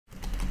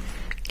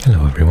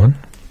everyone,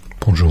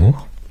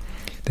 bonjour,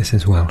 this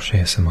is Welsh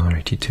ASMR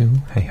 82,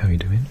 hey, how you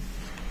doing?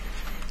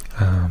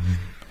 I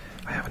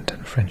haven't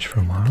done French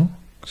for a while,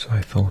 so I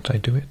thought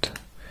I'd do it.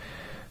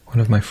 One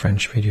of my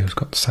French videos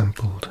got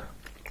sampled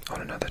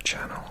on another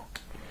channel.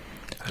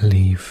 I'll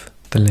leave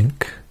the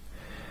link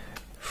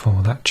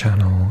for that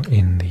channel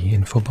in the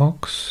info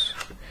box,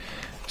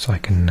 so I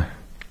can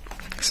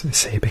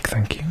say a big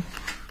thank you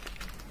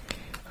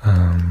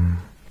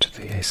to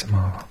the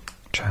ASMR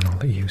channel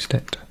that used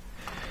it.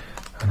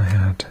 And I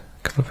had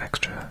a couple of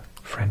extra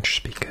French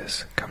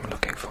speakers come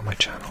looking for my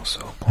channel,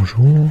 so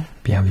bonjour,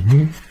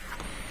 bienvenue.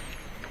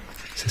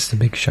 Just a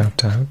big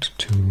shout out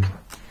to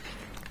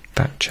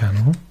that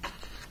channel,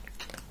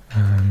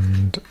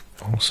 and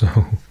also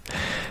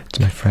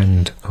to my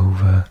friend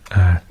over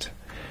at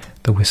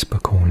the Whisper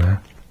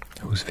Corner,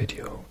 whose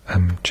video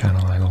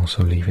channel I'll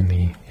also leave in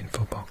the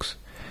info box.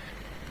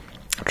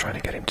 I'm trying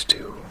to get him to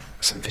do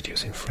some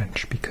videos in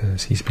French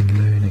because he's been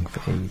learning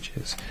for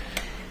ages,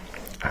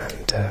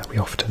 and we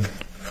often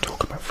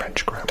talk about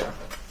French grammar.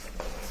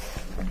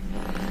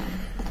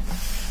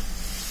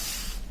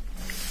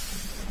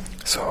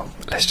 So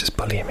let's just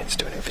bully him into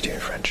doing a video in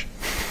French.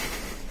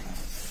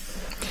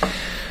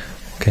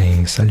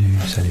 Ok, salut,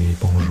 salut,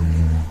 bonjour,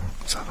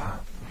 ça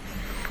va?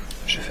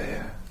 Je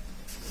vais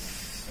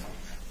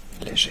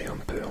léger un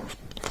peu en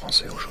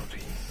français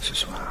aujourd'hui, ce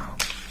soir,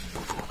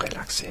 pour vous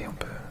relaxer un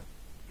peu.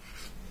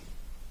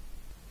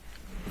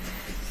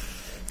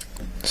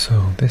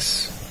 So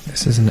this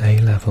is an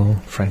A-level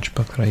French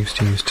book that I used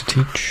to use to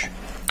teach,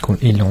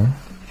 called Elon,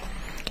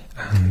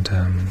 and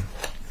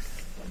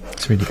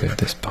it's really good.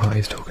 This part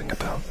is talking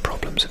about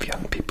problems of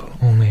young people.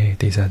 On est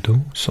des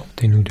ados,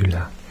 sortez-nous de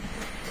là.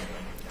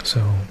 So,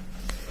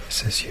 it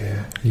says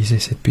here, lisez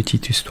cette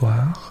petite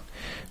histoire,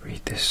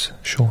 read this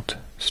short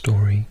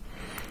story,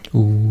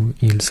 où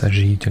il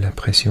s'agit de la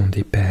pression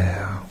des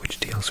pairs, which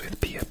deals with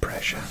peer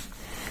pressure.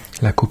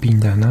 La copine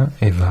d'Anna,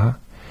 Eva,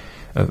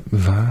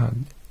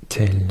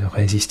 va-t-elle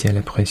résister à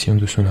la pression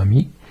de son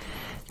ami?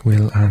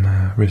 Will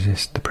Anna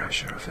resist the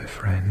pressure of her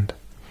friend?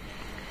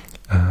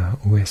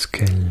 Où est-ce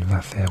qu'elle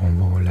va faire un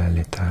vol à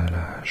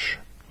l'étalage?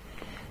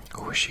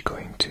 Or is she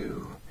going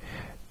to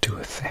do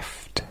a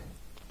theft?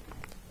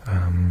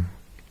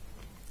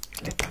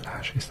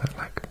 L'étalage, is that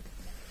like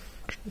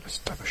a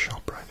type of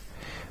shop, right?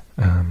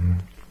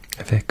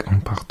 Avec un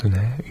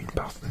partenaire, une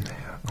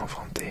partenaire,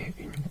 inventer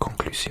une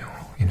conclusion,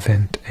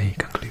 invent a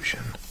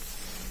conclusion.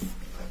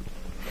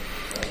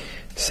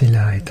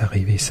 Cela est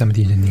arrivé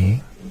samedi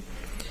dernier.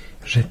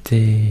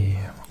 J'étais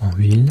en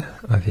ville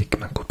avec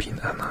ma copine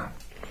Anna.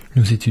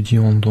 Nous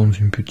étudions dans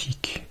une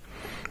boutique.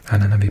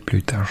 Anna n'avait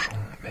plus d'argent,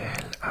 mais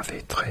elle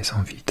avait très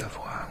envie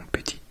d'avoir un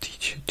petit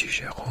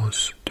t-shirt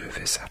rose de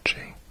Versace.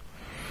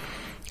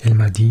 Elle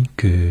m'a dit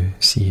que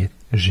si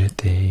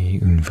j'étais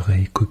une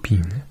vraie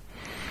copine,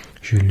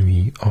 je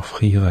lui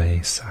offrirais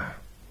ça.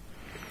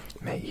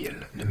 Mais il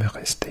ne me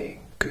restait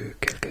que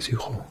quelques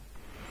euros.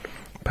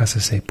 Pas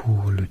assez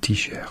pour le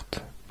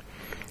t-shirt.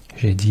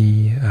 J'ai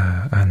dit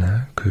à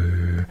Anna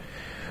que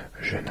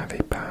je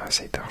n'avais pas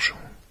assez d'argent.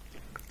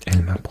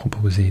 Elle m'a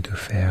proposé de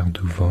faire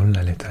du vol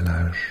à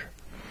l'étalage.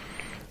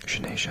 Je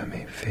n'ai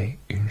jamais fait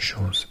une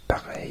chose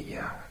pareille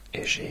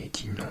et j'ai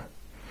dit non.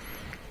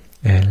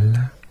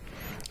 Elle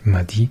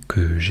m'a dit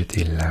que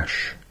j'étais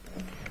lâche.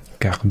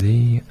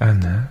 Garder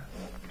Anna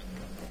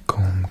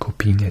comme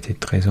copine était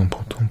très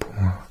important pour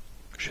moi.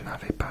 Je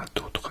n'avais pas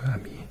d'autres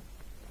amis.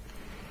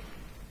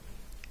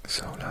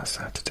 So last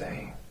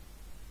Saturday,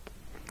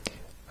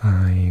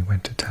 I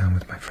went to town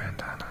with my friend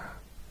Anna.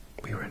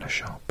 We were in a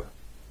shop.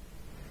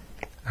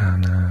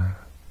 Anna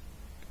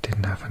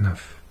didn't have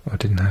enough, or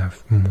didn't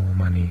have more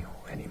money,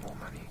 or any more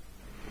money,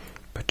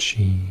 but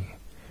she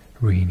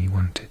really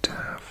wanted to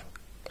have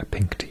a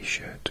pink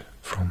t-shirt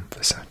from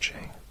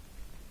Versace.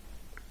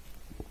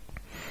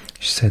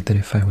 She said that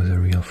if I was a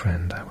real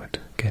friend I would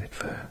get it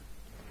for her,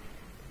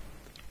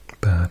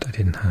 but I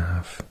didn't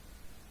have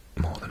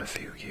more than a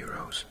few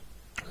euros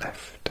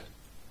left,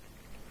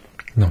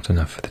 not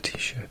enough for the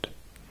t-shirt.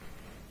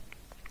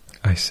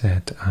 I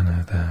said to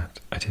Anna that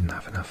I didn't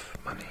have enough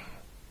money.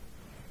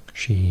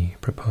 She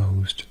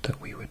proposed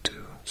that we would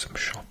do some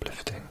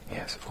shoplifting.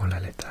 Yes, vol à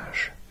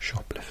l'étage,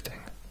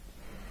 shoplifting.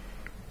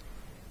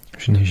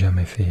 Je n'ai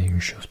jamais fait une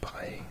chose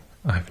pareille.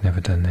 I've never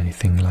done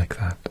anything like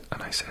that,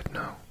 and I said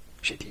no.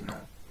 J'ai dit non.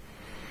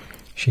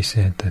 She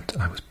said that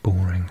I was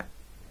boring.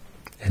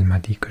 Elle m'a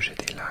dit que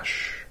j'étais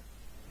lâche.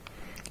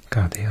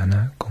 Garder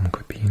Anna comme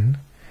copine,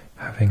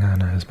 having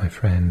Anna as my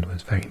friend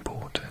was very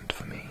important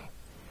for me.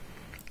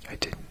 I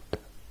didn't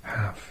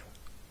have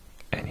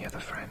any other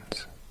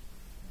friends.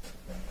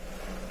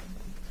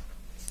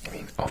 I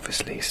mean,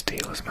 obviously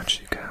steal as much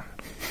as you can.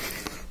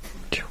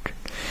 Joking.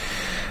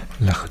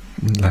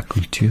 La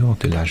culture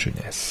de la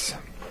jeunesse.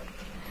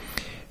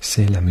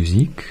 C'est la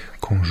musique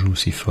qu'on joue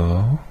si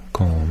fort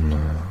qu'on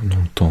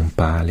n'entend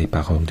pas les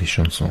paroles des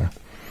chansons.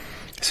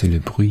 C'est le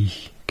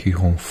bruit qui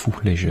rend fou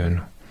les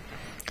jeunes.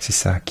 C'est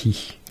ça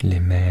qui les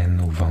mène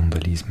au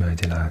vandalisme et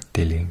de la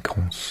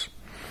délinquance.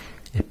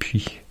 Et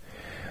puis,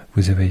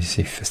 Vous avez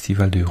ces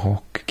festivals de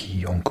rock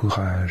qui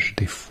encouragent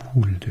des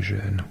foules de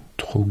jeunes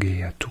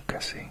drogués à tout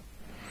casser.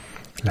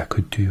 La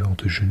culture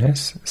de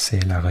jeunesse,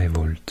 c'est la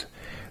révolte,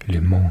 le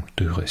manque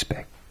de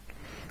respect,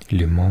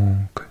 le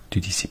manque de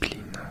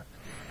discipline.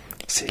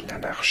 C'est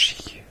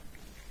l'anarchie.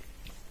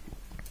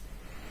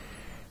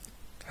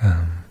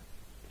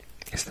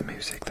 Is the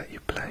music that you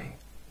play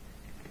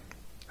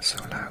so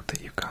loud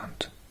that you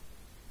can't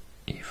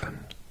even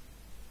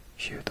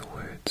hear the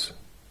words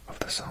of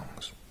the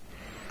songs?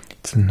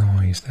 It's a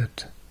noise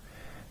that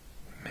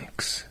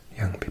makes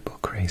young people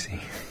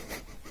crazy.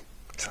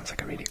 Sounds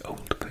like a really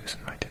old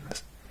person writing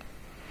this.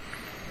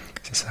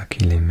 C'est ça qui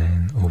les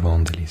mène au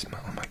vandalisme.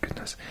 Oh my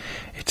goodness.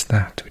 It's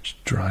that which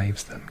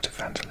drives them to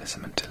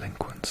vandalism and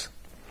delinquence.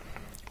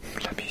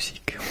 La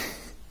musique.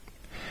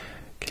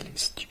 Quelle est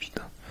stupide.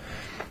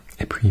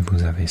 Et puis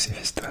vous avez ces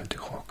festivals de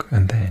rock.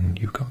 And then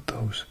you got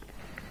those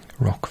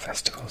rock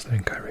festivals that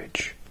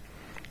encourage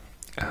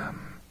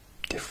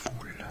des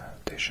foules,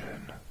 des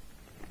jeunes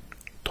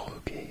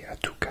drogués à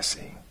tout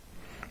casser.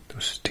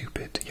 Those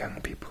stupid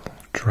young people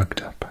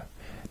drugged up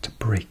to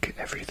break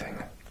everything.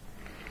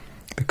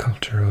 The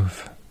culture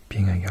of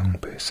being a young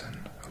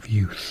person, of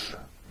youth,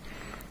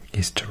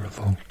 is to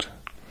revolt,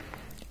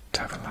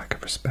 to have a lack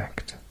of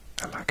respect,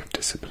 a lack of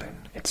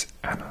discipline. It's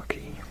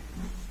anarchy.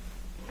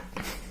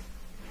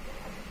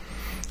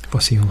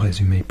 Voici un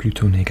résumé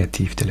plutôt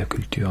négatif de la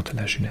culture de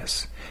la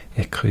jeunesse.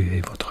 Écrivez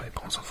votre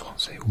réponse en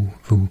français ou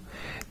vous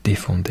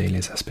défendez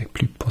les aspects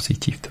plus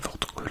positifs de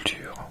votre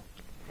culture.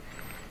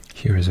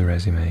 Here is a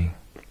resume,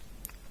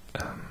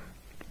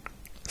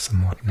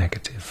 somewhat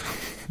negative,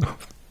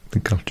 of the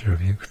culture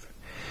of youth.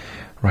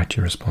 Write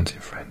your response in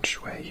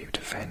French where you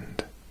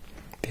defend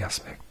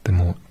the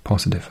more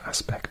positive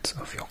aspects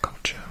of your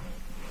culture.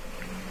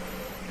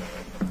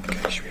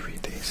 Okay, should we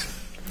read these?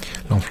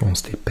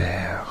 L'influence des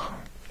pairs,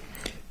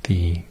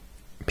 the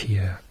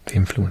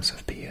influence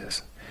of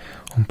peers.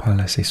 On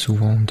parle assez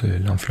souvent de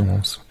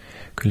l'influence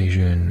que les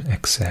jeunes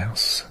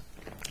exercent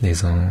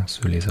les uns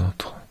sur les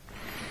autres.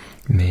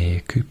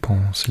 Mais que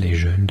pensent les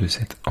jeunes de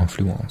cette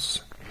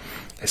influence?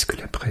 Est-ce que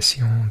la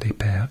pression des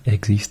pairs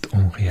existe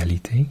en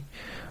réalité?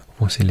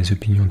 Voici les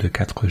opinions de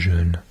 4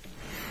 jeunes.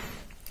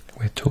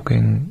 We talk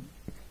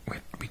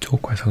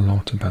quite a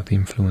lot about the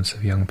influence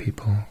of young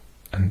people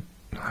and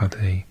how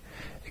they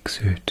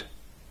exert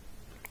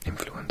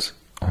influence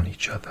on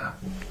each other,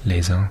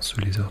 les uns sur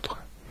les autres.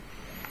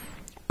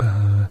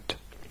 But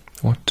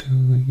what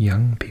do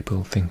young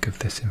people think of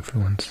this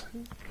influence?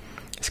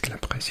 Est-ce que la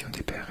pression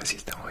des pairs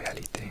existe en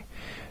réalité?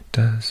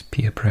 Does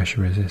peer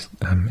pressure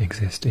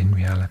exist in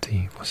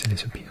reality? Voici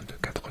les opinions de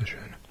 4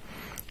 jeunes.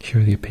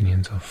 Here are the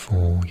opinions of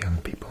 4 young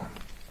people.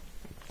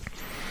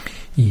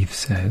 Yves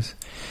says,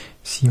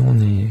 si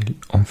on est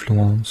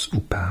influence ou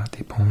pas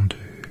dépend de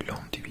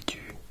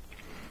l'individu.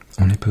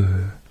 On ne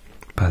peut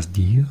pas se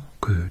dire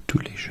que tous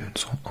les jeunes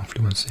sont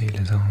influencés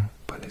les uns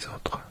par les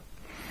autres.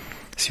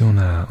 Si on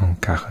a un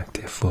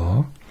caractère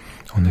fort,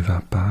 on ne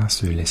va pas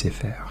se laisser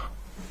faire.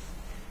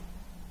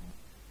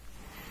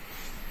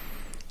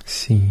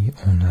 Si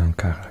on a un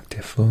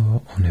caractère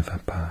fort, on ne va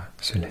pas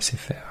se laisser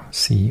faire.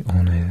 Si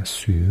on est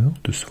sûr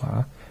de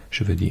soi,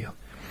 je veux dire.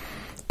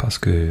 Parce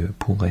que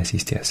pour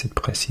résister à cette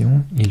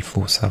pression, il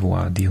faut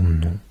savoir dire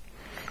non.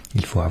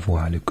 Il faut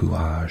avoir le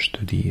courage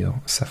de dire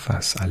ça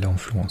face à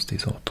l'influence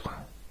des autres.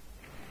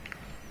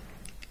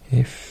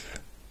 If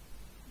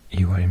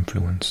you are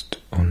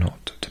influenced or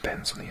not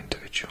depends on the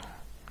individual.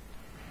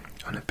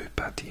 On ne peut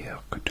pas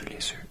dire que tous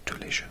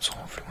les jeunes sont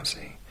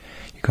influencés.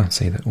 You can't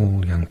say that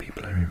all young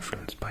people are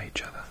influenced by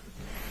each other.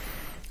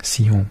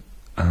 Si on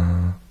a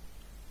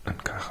un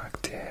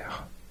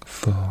caractère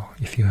fort,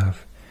 if you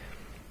have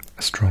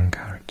a strong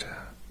character,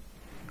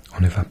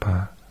 on ne va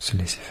pas se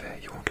laisser faire,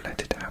 you won't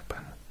let it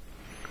happen.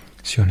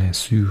 Si on est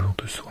sûr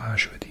de soi,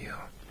 je veux dire,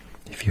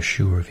 if you're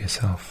sure of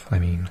yourself, I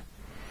mean,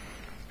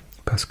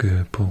 parce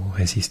que pour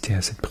résister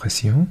à cette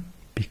pression,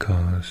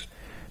 because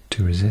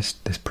to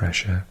resist this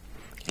pressure,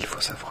 il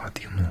faut savoir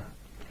dire non.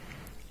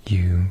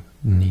 You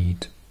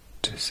need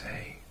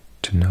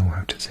to know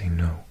how to say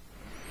no.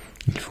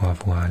 Il faut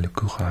avoir le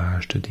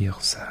courage de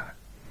dire ça.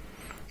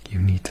 You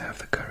need to have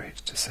the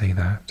courage to say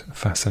that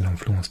face à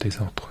l'influence des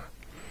autres.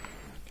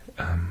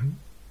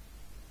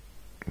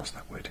 What's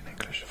that word in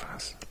English?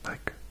 Face,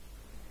 like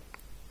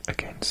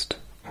against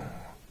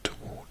or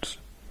towards.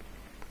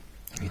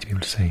 You need to be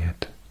able to say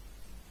it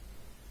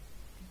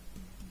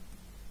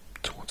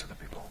towards other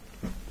people.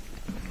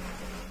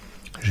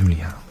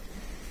 Julien.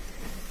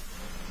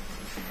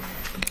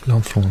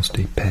 L'influence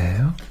des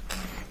pères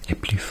est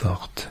plus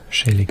forte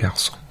chez les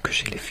garçons que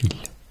chez les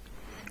filles,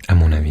 à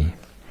mon avis.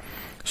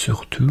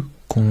 Surtout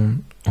quand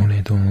on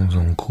est dans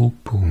un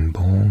groupe ou une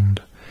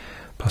bande,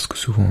 parce que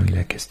souvent il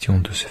est question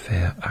de se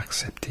faire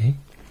accepter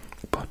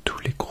par tous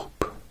les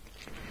groupes,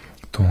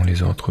 dont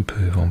les autres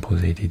peuvent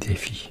imposer des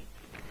défis.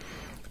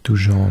 Tout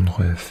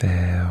genre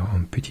faire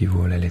un petit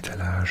vol à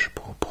l'étalage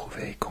pour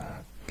prouver qu'on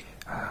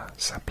a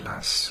sa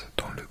place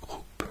dans le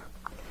groupe.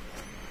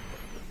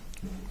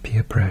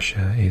 Peer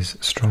pressure is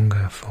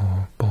stronger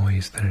for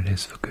boys than it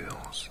is for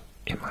girls.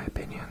 in my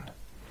opinion,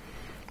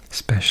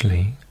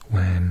 especially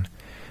when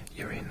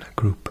you're in a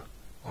group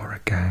or a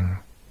gang,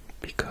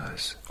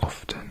 because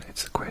often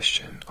it's a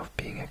question of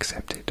being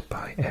accepted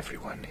by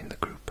everyone in the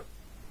group.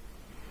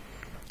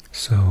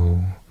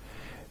 So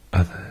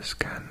others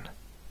can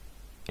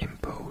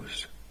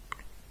impose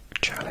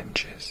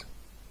challenges,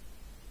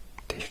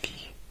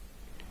 défis,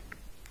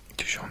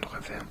 du genre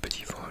vers un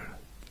petit vol,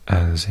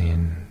 as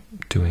in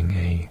doing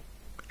a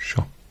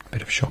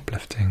bit of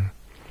shoplifting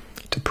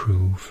to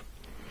prove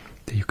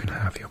that you can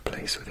have your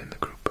place within the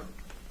group.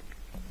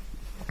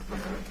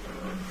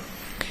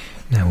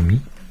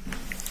 Naomi,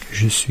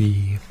 je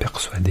suis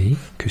persuadée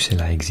que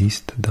cela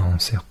existe dans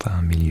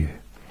certains milieux,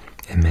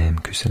 et même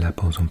que cela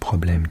pose un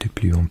problème de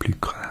plus en plus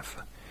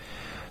grave.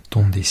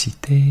 Dans des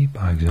cités,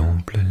 par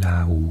exemple,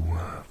 là où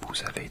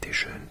vous avez des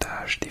jeunes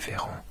d'âge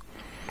différents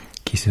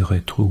qui se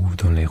retrouvent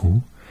dans les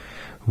roues,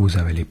 vous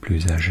avez les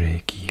plus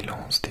âgés qui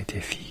lancent des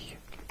défis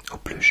aux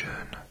plus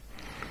jeunes,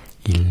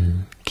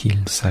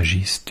 qu'il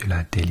s'agisse de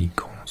la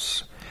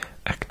délinquance,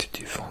 acte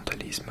du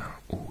vandalisme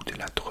ou de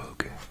la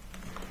drogue.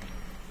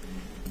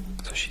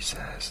 So she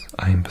says,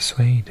 I am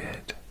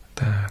persuaded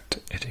that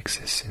it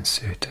exists in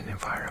certain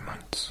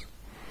environments,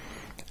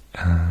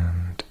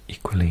 and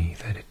equally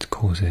that it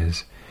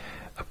causes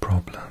a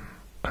problem,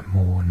 a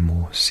more and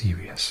more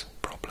serious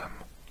problem.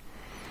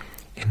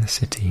 In the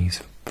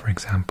cities, for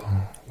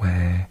example,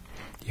 where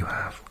you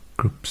have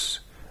groups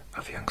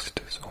of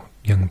youngsters or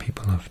young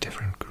people of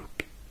different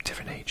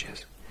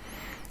ages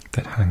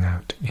that hang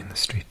out in the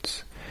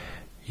streets,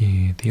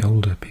 the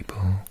older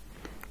people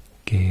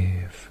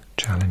give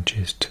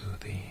challenges to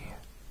the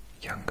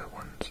younger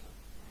ones,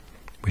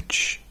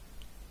 which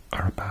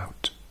are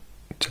about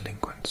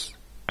delinquents,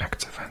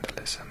 acts of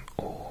vandalism,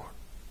 or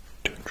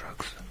doing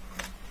drugs.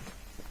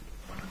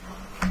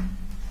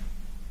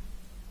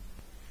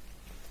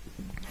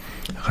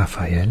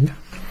 Raphaël,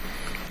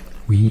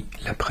 oui,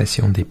 la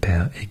pression des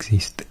pairs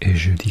existe et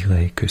je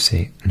dirais que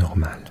c'est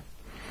normal.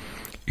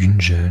 Une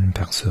jeune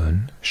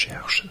personne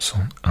cherche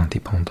son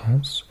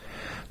indépendance,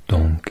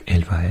 donc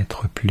elle va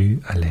être plus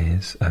à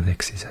l'aise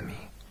avec ses amis.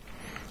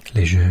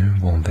 Les jeunes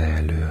vont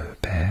vers leur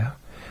père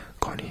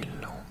quand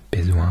ils ont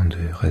besoin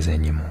de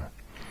renseignements,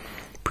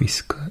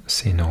 puisque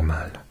c'est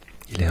normal.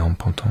 Il est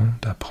important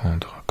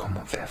d'apprendre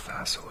comment faire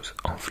face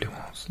aux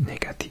influences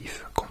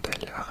négatives quand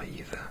elles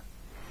arrivent.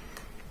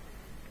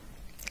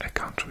 I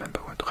can't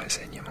remember what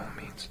renseignement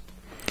means.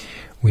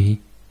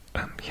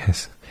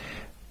 Yes,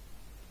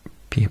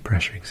 peer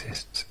pressure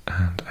exists,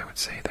 and I would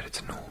say that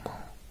it's normal.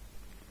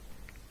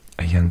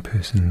 A young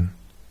person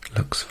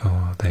looks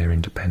for their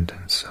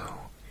independence, so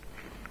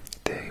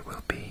they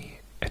will be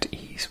at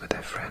ease with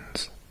their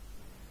friends.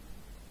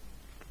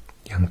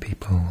 Young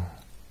people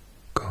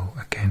go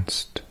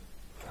against,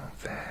 vont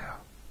vers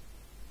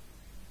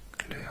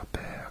leur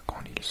père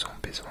quand ils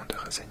ont besoin de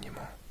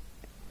renseignements.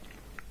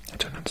 I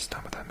don't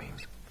understand what that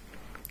means.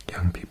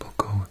 Young people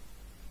go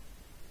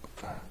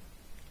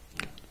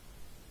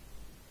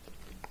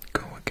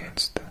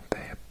against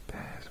their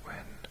pairs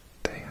when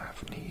they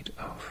have need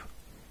of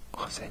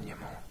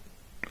renseignements.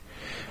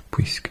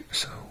 Puisque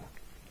so,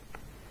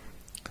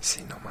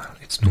 c'est normal,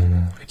 it's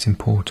normal, it's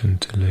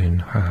important to learn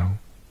how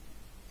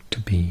to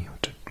be,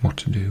 what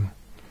to do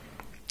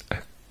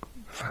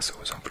face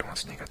aux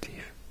influences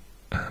négatives,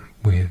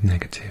 with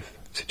negative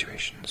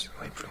situations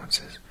or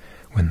influences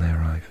when they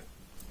arrive.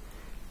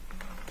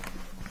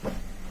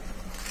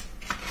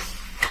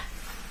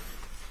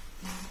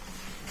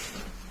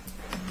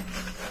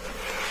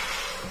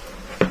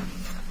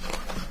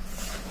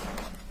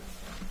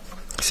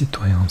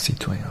 Citoyen,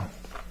 citoyen.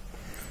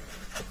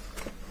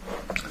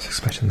 Let's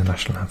expression the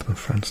national anthem of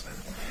France then.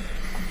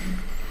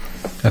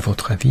 À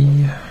votre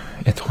avis,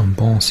 être un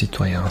bon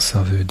citoyen,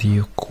 ça veut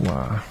dire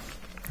quoi?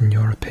 In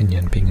your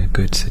opinion, being a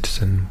good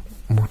citizen,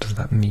 what does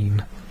that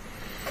mean?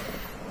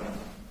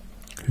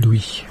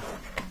 Louis.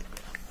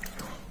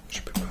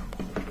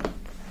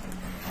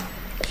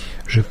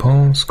 Je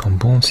pense qu'un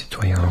bon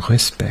citoyen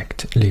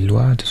respecte les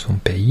lois de son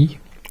pays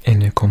et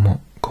ne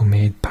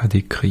commet pas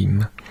des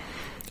crimes.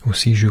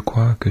 Aussi, je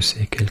crois que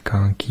c'est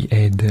quelqu'un qui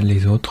aide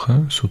les autres,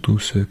 surtout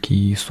ceux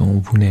qui sont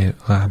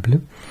vulnérables,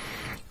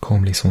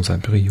 comme les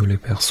sans-abri ou les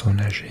personnes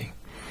âgées.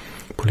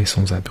 Pour les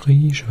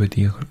sans-abri, je veux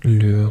dire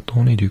leur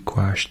donner du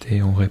quoi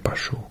acheter en repas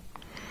chaud.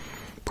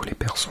 Pour les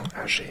personnes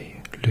âgées,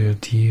 leur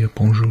dire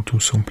bonjour tout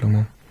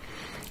simplement,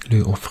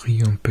 leur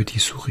offrir un petit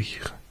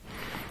sourire.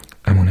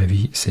 À mon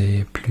avis,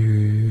 c'est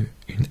plus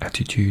une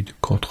attitude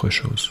qu'autre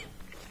chose.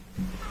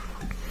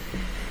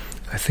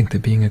 I think that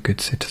being a good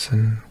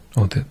citizen,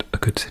 or that a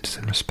good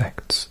citizen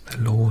respects the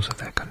laws of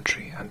their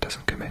country and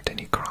doesn't commit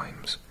any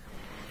crimes.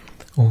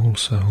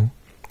 Also,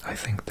 I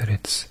think that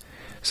it's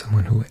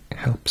someone who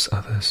helps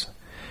others,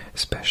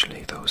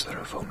 especially those that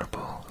are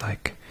vulnerable,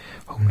 like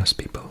homeless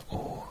people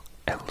or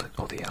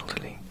the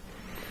elderly.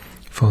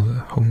 For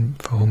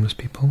homeless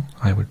people,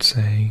 I would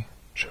say,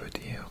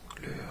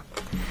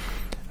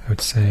 I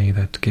would say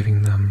that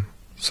giving them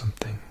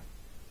something,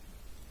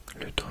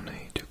 leur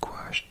donner de quoi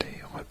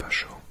acheter repas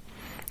chaud,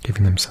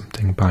 giving them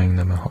something, buying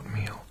them a hot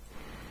meal,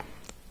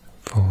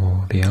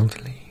 the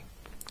elderly,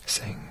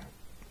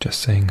 just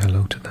saying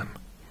hello to them,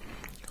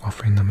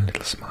 offering them a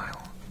little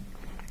smile.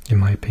 In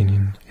my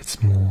opinion,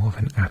 it's more of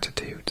an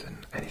attitude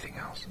than anything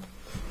else.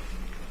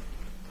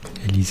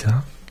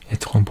 Elisa,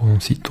 être un bon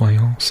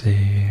citoyen,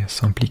 c'est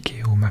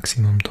s'impliquer au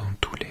maximum dans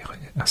tous les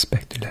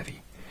aspects de la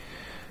vie.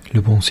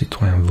 Le bon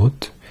citoyen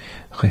vote,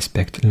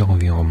 respecte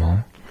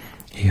l'environnement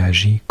et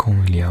agit quand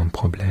il y a un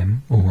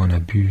problème ou un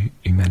abus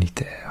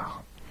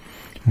humanitaire.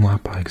 Moi,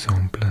 par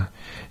exemple,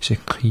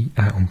 j'écris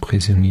à un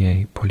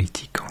prisonnier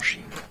politique en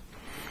Chine.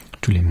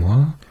 Tous les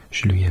mois,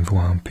 je lui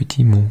envoie un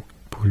petit mot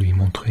pour lui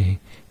montrer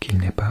qu'il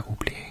n'est pas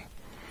oublié.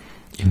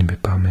 Il ne peut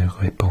pas me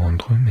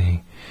répondre,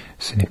 mais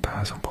ce n'est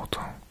pas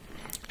important.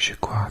 Je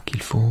crois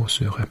qu'il faut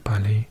se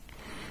rappeler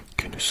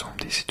que nous sommes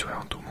des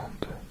citoyens du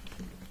monde.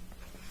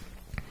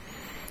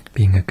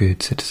 Being a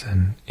good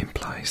citizen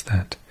implies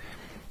that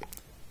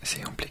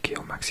c'est impliqué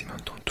au maximum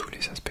dans tous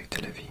les aspects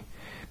de la vie,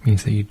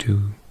 means that you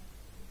do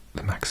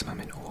the maximum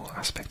in all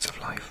aspects of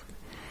life.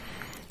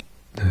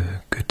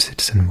 The good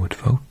citizen would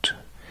vote,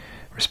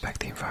 respect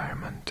the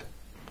environment,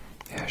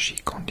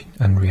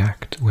 and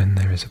react when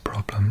there is a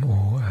problem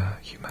or a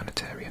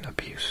humanitarian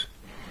abuse.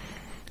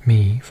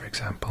 Me, for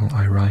example,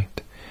 I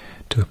write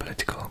to a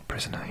political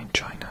prisoner in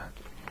China.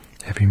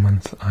 Every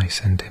month I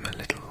send him a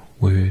little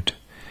word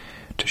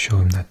to show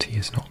him that he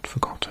is not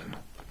forgotten.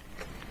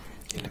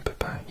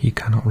 He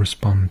cannot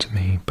respond to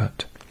me,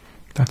 but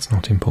that's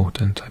not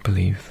important. I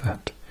believe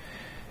that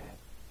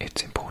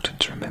it's important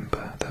to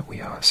remember that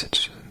we are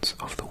citizens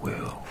of the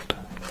world.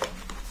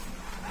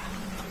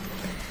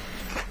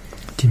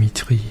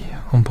 Dimitri,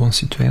 un bon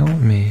citoyen,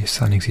 mais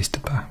ça n'existe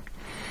pas.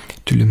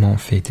 Tout le monde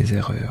fait des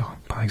erreurs.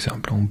 Par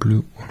exemple, on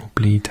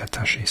oublie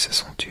d'attacher sa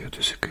ceinture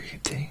de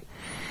sécurité.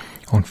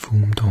 On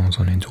fume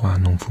dans un endroit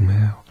non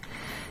fumeur.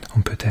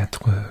 On peut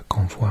être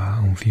qu'on voit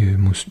un vieux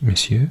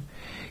monsieur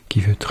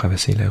qui veut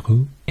traverser la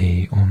rue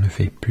et on ne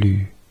fait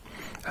plus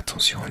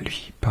attention à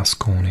lui parce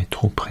qu'on est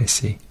trop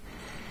pressé.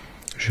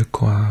 Je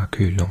crois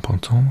que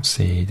l'important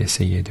c'est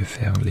d'essayer de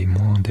faire les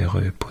moins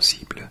d'erreurs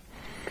possibles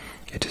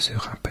et de se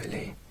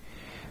rappeler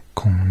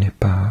qu'on n'est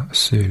pas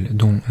seul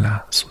dans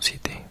la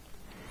société.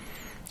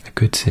 A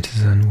good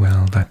citizen,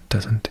 well, that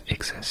doesn't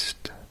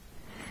exist.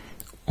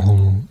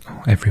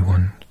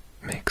 Everyone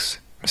makes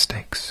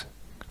mistakes.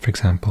 For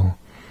example,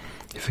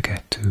 you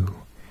forget to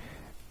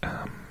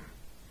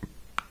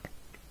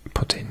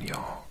put in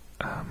your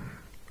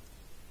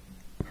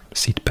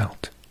seat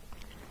belt.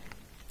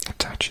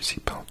 Attach your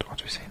seat belt. What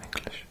do we say in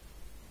English?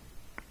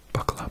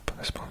 Buckle up,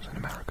 I suppose, in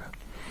America.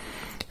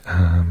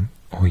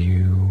 Or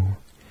you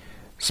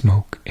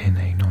smoke in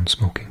a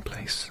non-smoking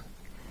place.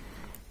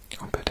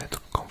 Or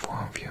peut-être qu'on voit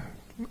un vieux.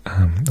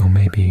 Or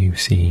maybe you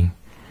see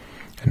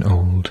an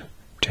old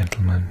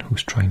gentleman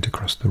who's trying to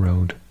cross the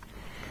road,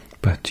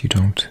 but you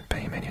don't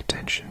pay him any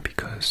attention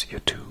because you're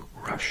too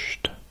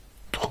rushed,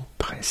 trop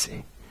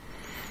pressé.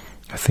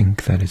 I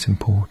think that is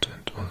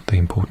important, or the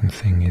important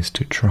thing is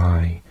to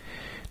try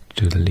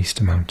to do the least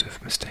amount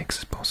of mistakes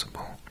as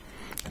possible,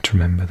 and to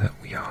remember that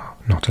we are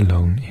not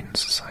alone in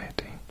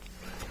society.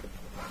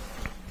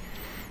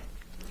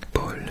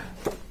 Paul.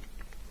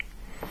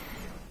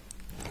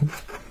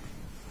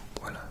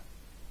 Voilà.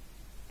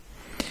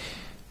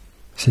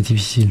 C'est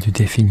difficile de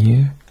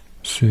définir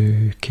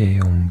ce qu'est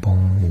un bon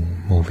ou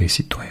mauvais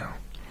citoyen.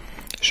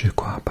 Je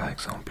crois par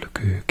exemple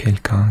que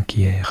quelqu'un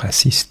qui est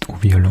raciste ou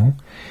violent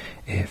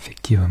est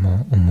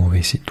effectivement un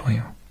mauvais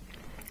citoyen.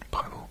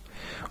 Bravo.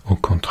 Au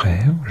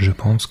contraire, je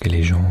pense que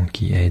les gens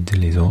qui aident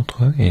les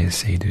autres et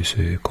essayent de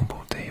se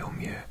comporter au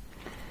mieux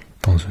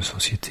dans une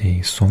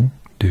société sont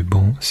de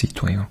bons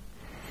citoyens.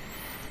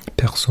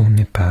 Personne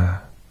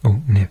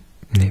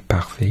n'est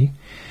parfait,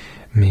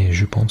 mais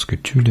je pense que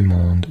tout le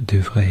monde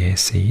devrait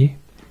essayer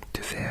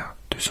de faire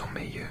de son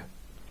meilleur.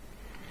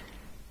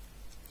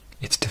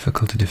 It's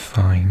difficult to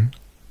define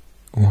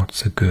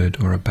what's a good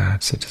or a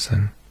bad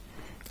citizen.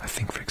 I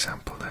think, for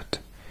example, that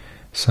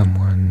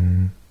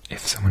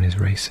if someone is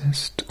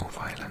racist or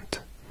violent,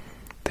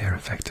 they're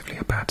effectively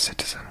a bad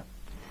citizen.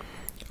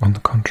 On the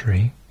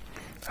contrary,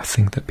 I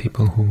think that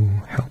people who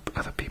help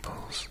other people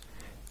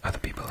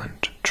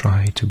and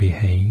try to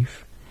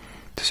behave,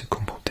 to se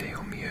comporter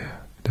au mieux,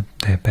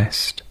 their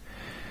best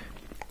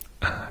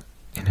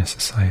in a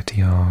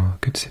society are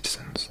good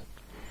citizens.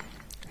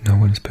 No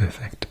one is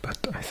perfect,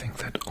 but I think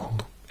that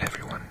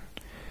everyone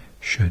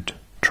should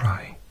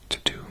try to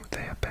do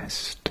their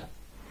best.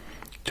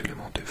 Tout le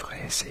monde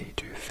devrait essayer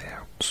de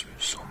faire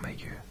son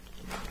meilleur.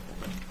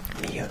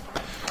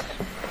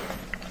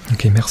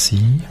 Ok,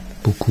 merci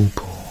beaucoup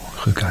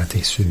pour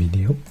regarder ce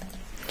vidéo.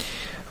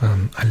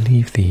 I'll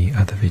leave the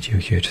other video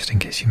here just in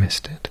case you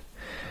missed it.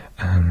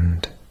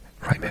 And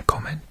write me a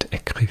comment,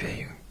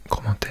 écrivez un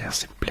commentaire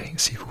s'il vous plaît,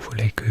 si vous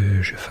voulez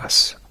que je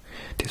fasse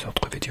des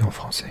autres vidéos en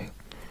français.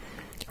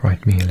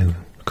 Write me a little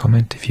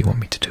comment if you want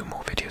me to do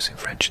more videos in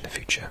French in the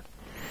future.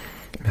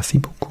 Merci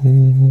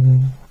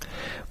beaucoup.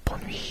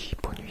 Bonne nuit.